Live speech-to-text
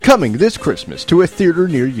Coming this Christmas to a theater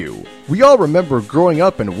near you. We all remember growing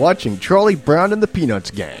up and watching Charlie Brown and the Peanuts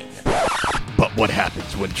Gang. But what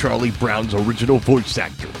happens when Charlie Brown's original voice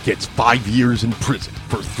actor gets 5 years in prison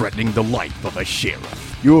for threatening the life of a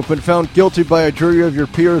sheriff? You have been found guilty by a jury of your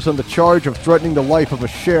peers on the charge of threatening the life of a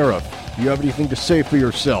sheriff. Do you have anything to say for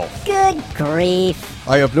yourself? Good grief.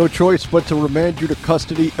 I have no choice but to remand you to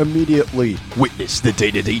custody immediately. Witness the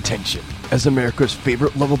day-to-day tension as America's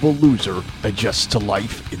favorite lovable loser adjusts to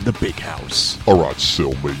life in the big house. Alright,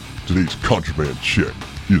 cellmate, today's contraband check.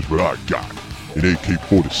 Here's what I got. An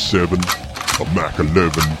AK-47, a Mac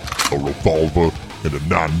 11, a revolver, and a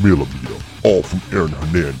 9mm, all from Aaron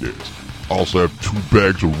Hernandez. I also have 2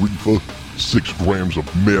 bags of reefer, 6 grams of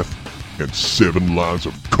meth, and 7 lines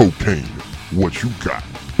of cocaine. What you got,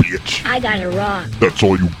 bitch? I got a rock. That's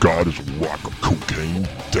all you got is a rock of cocaine?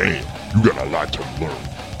 Damn, you got a lot to learn.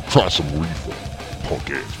 Try some reefer,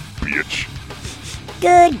 punk-ass bitch.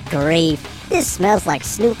 Good grief. This smells like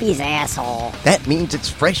Snoopy's asshole. That means it's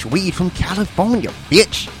fresh weed from California,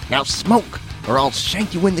 bitch. Now smoke, or I'll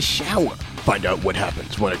shank you in the shower. Find out what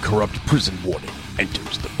happens when a corrupt prison warden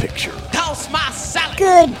enters the picture. Toss my salad!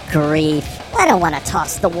 Good grief. I don't want to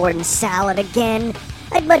toss the warden's salad again.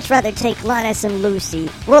 I'd much rather take Linus and Lucy,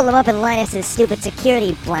 roll them up in Linus's stupid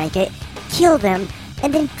security blanket, kill them,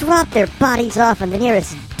 and then drop their bodies off in the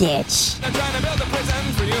nearest ditch. They're trying to build a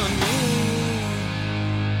prison for you and me.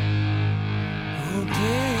 Oh, baby.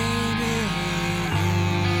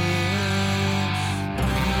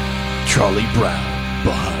 Charlie Brown,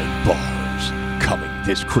 Behind Bars, coming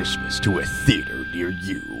this Christmas to a theater near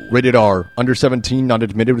you. Rated R, under 17, not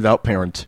admitted without parent.